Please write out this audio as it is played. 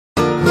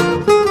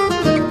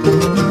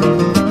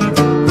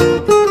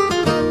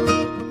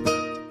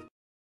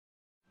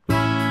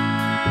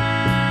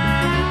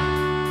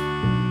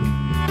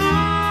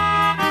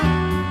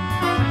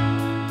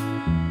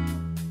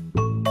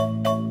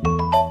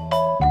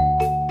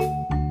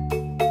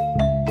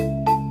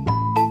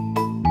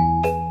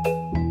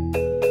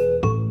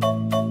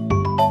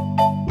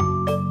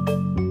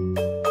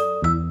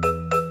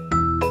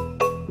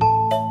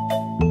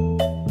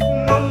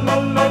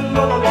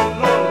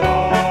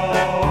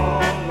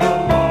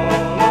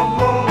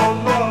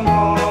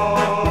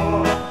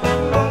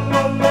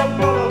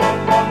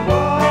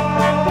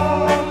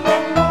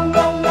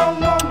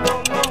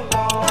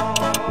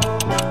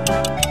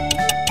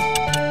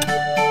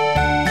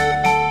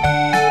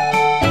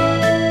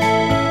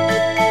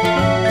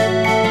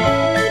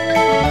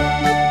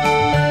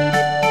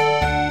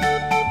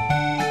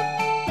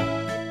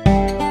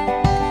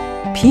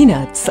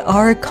Peanuts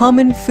are a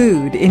common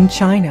food in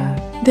China.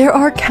 There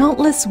are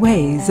countless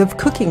ways of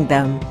cooking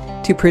them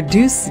to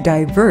produce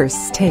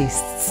diverse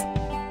tastes.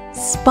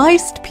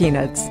 Spiced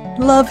peanuts,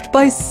 loved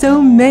by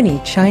so many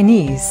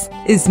Chinese,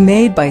 is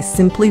made by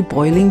simply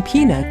boiling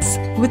peanuts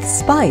with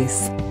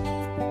spice.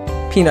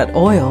 Peanut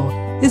oil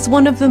is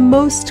one of the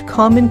most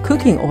common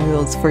cooking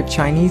oils for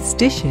Chinese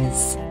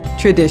dishes.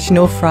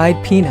 Traditional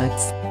fried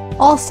peanuts,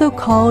 also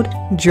called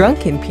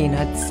drunken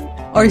peanuts,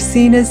 are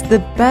seen as the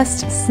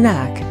best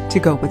snack to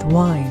go with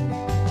wine.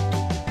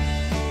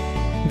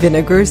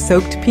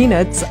 Vinegar-soaked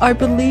peanuts are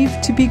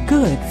believed to be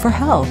good for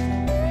health.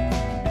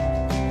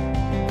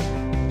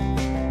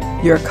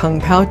 Your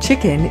Kung Pao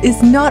chicken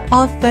is not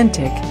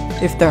authentic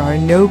if there are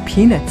no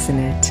peanuts in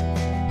it.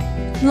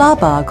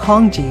 Laba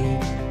Kongji,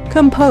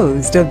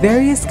 composed of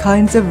various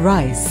kinds of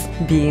rice,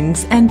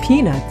 beans, and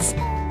peanuts,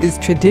 is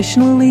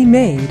traditionally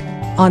made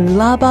on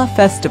Laba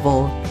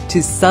Festival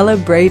to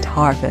celebrate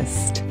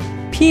harvest.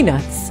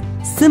 Peanuts,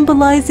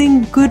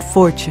 symbolizing good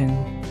fortune,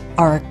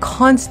 are a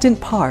constant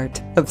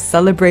part of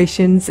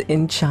celebrations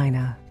in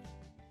China.